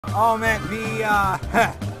Oh man, the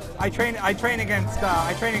I train against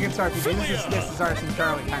RpG. This is Arson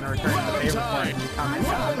Charlie kind of returning the favor for it.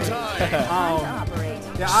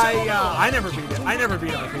 Yeah, I never beat it. I never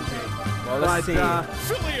beat RpG. Well, let's see.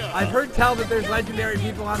 I've heard tell that there's legendary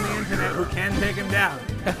people on the internet who can take him down.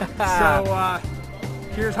 So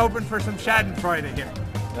here's hoping for some Schadenfreude here.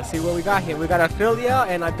 Let's see what we got here. We got Ophelia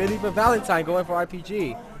and I believe a Valentine going for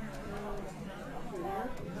RPG.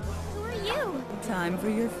 Who are you? Time for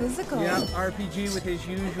your physical. Yeah, RPG with his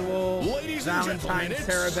usual Valentine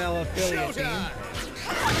Cerebella Ophelia team.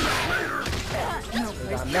 We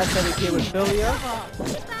got Mezza here with Ophelia.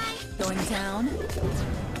 Going down.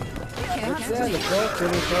 Let's go.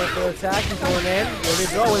 Philly's going for attack. He's going in. Here we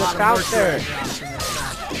go with a counter.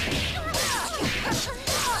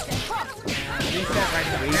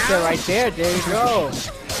 Reset right there. There you go.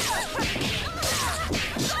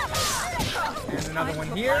 And another one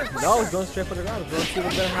here. No, he's going straight for the ground. Let's see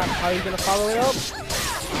what's gonna happen. How he's gonna follow it up.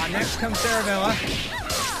 Next comes Cerebella.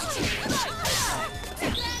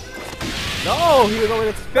 No, he was going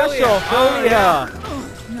with a special. Ophelia.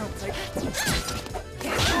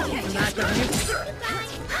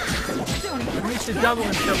 At least a double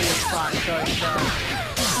in Philly's spot, so it's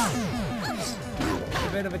a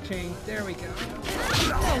bit of a change. There we go.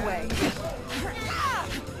 No way.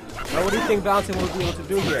 Now, what do you think Valentine will be able to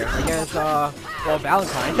do here against, well,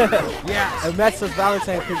 Valentine? Yeah. And Mezza's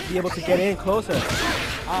Valentine could be able to get in closer.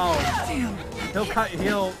 Oh, damn. He'll use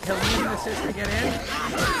an assist to get in,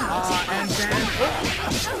 and then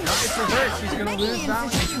no, it's reversed. He's gonna lose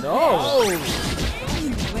Valentine. No. Oh.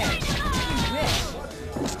 You wish.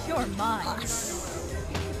 You're mine.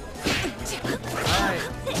 Alright.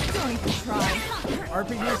 Don't even try.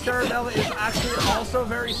 RPG Cerebella is actually also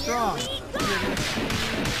very strong.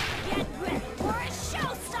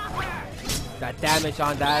 That damage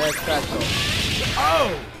on that is special.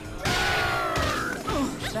 Oh!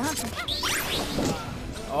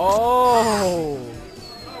 Oh!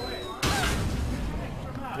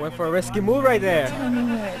 Went for a risky move right there. Tell me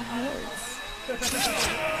where it hurts.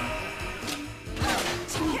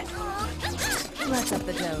 Let's up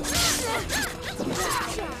the dose.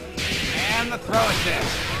 And the throw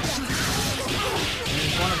assist. This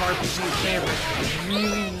is one of RPG's favorites. It's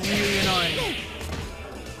really, really annoying.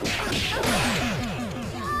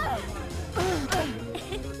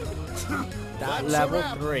 That level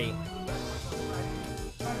 3.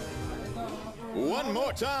 One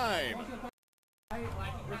more time.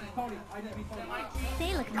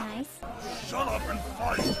 They look nice. Shut up and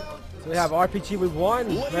fight. So we have RPG with 1.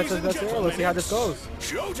 Mezza's best hero. Let's see how this goes.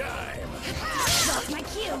 Showtime. That's my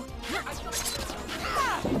cue.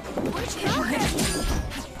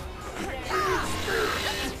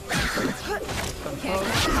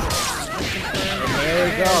 There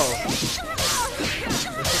we go.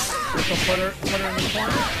 This will put her in the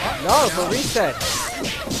corner. Oh, No, for reset.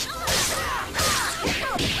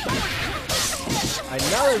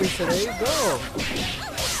 Another reset. There you go.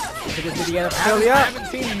 Could this be the end of I Ophelia? haven't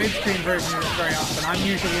seen the mid-screen version of this very often. I'm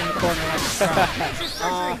usually in the corner like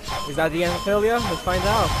the Is that the end of Ophelia? Let's find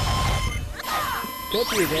out. Could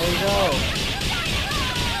be. There you go.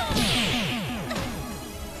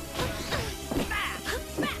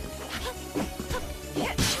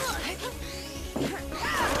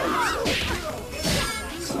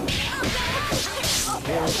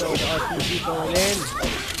 There we go. The RPG going in.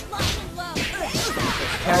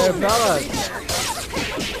 Cerebella.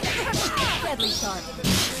 Deadly sharp.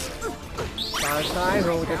 Valentine,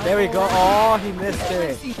 roll with it. There we go. Oh, he missed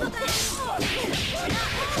it.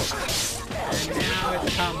 And now it's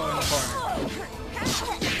a combo in the corner.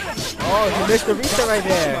 Oh, he missed the reset right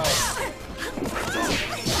there.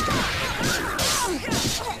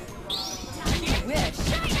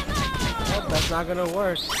 Oh, that's not gonna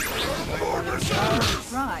work.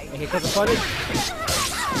 Right. And here comes the punish.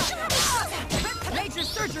 Major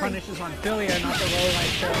surgery. Punish is on Philia, not the low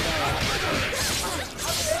light Cerebella.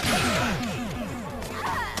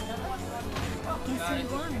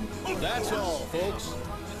 That's all, folks.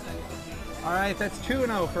 Alright, that's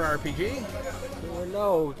 2-0 for RPG. Oh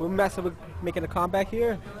no, we're messing with making a comeback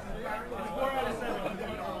here.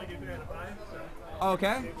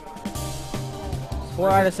 Okay. 4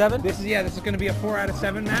 out of 7. This is going to be a 4 out of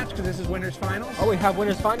 7 match because this is winners finals. Oh, we have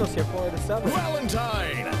winners finals here. 4 out of 7.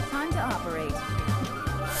 Valentine. Time to operate.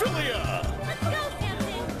 Philia.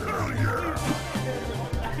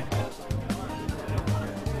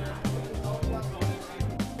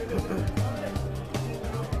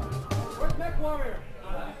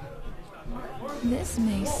 This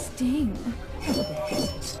may sting.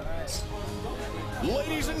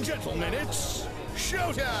 Ladies and gentlemen, it's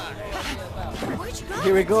Showtime! Where'd you go?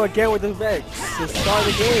 Here we go again with the legs. To start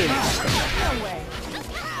the game. No way.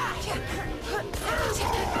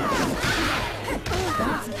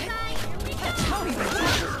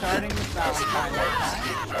 Starting with Valentine.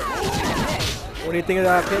 What do you think of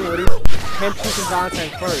that opinion? What do you him choosing Valentine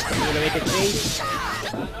first? You gonna make a change?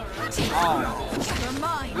 Oh, You're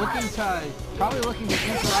mine. probably looking to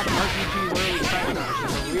interrupt RPG where we fight, which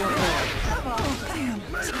is a real thing. Oh, damn.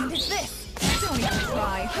 And it's this. Don't even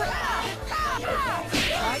try.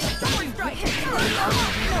 Right. We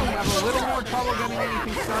have a little more trouble getting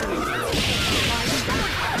anything started.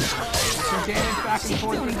 Some damage back and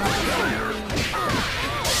forth.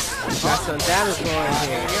 Got some damage going on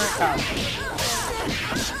here. Here it comes.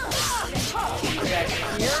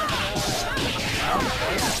 Here.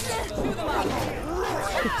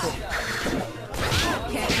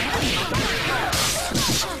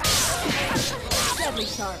 Deadly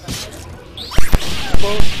sharp.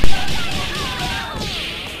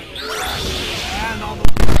 And all the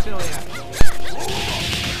affiliate.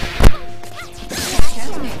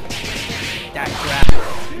 That grab.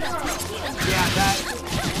 Yeah, that.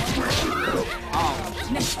 Oh.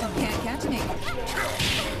 Next time can't catch me.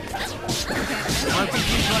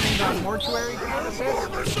 RPG's running on mortuary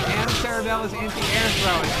assist and Cerabella's anti-air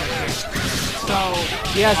throwing assist. So,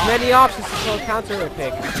 He has many options to throw counter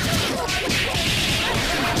pick.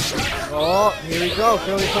 Oh, here we go.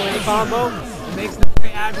 Philly throwing the combo. it makes the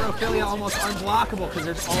aggrophilia almost unblockable because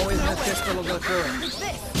there's always an assist that'll go through it.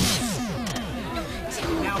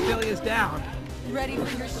 Now Philia's down. Ready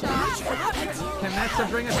for your shot? Can Mezza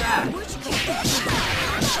bring it back?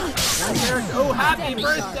 Oh, happy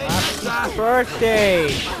birthday, Mezza! Birthday!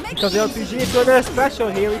 Because the RPG is doing a special.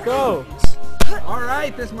 Here we go.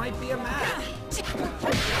 Alright, this might be a match.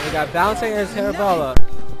 We got bouncing and Cerebella.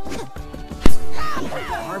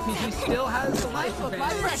 RPG still has the life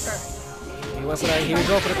advantage. He wants to, here we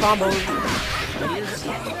go for the combo.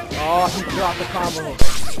 Oh, he dropped the combo.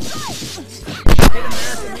 Hit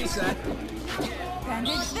American reset.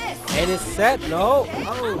 Bandage this. And it's set. No.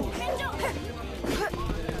 Oh,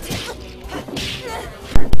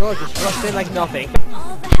 Oh, just rushed in like nothing.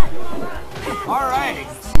 alright.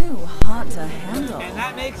 Too hot to handle. And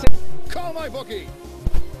that makes it. Call my bookie!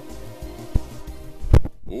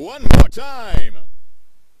 One more time!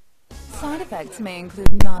 Side effects may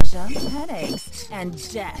include nausea, headaches, and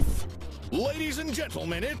death. Ladies and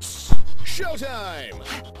gentlemen, it's showtime!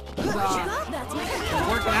 That's my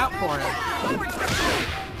Working out for him.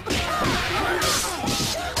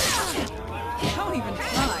 Don't even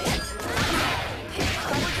try.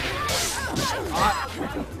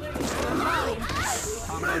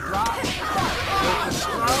 Combo drop.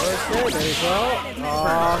 There you go.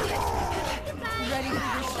 Ready for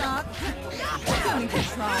your shot? Don't even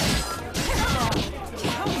try.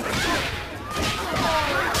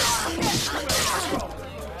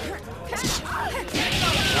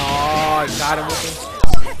 Oh, got him with him.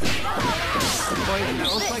 Poison.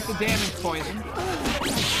 That looks like the damage poison.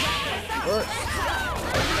 Nope.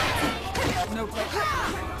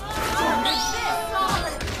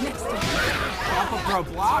 Alpha Pro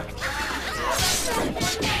block.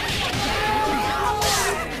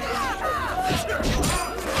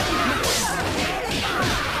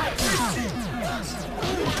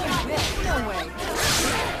 No way.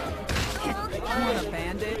 Want a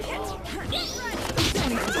bandage?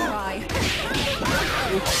 Don't even try.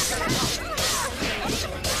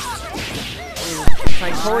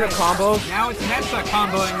 Like corner combos. Now it's Mezza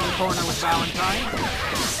comboing in the corner with Valentine.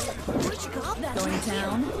 Going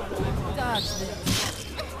down. Dodge this.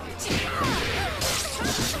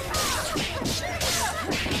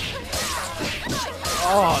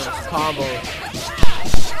 Oh, this combo.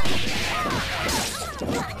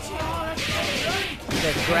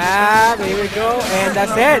 The grab, here we go, and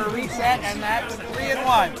that's it. Reset, and that's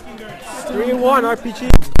 3-1. 3-1 RPG.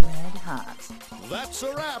 Red hot. That's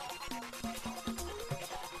a wrap!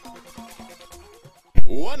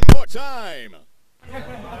 One more time!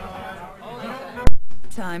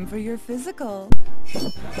 Time for your physical.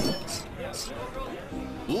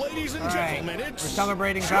 Ladies and All right, gentlemen, we're it's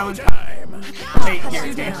celebrating Valentine. showtime! Hey,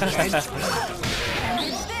 here, Down. guys.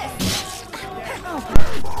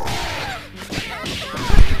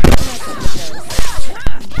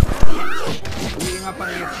 Beating up on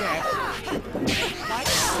the assist.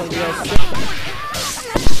 So yes,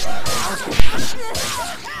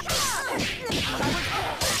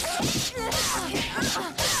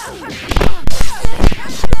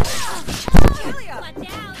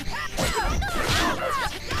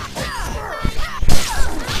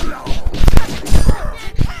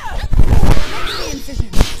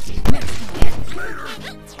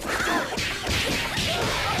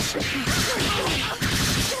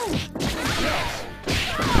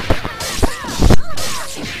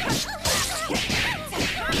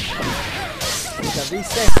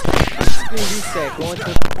 Reset. Screen reset. Go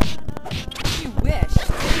into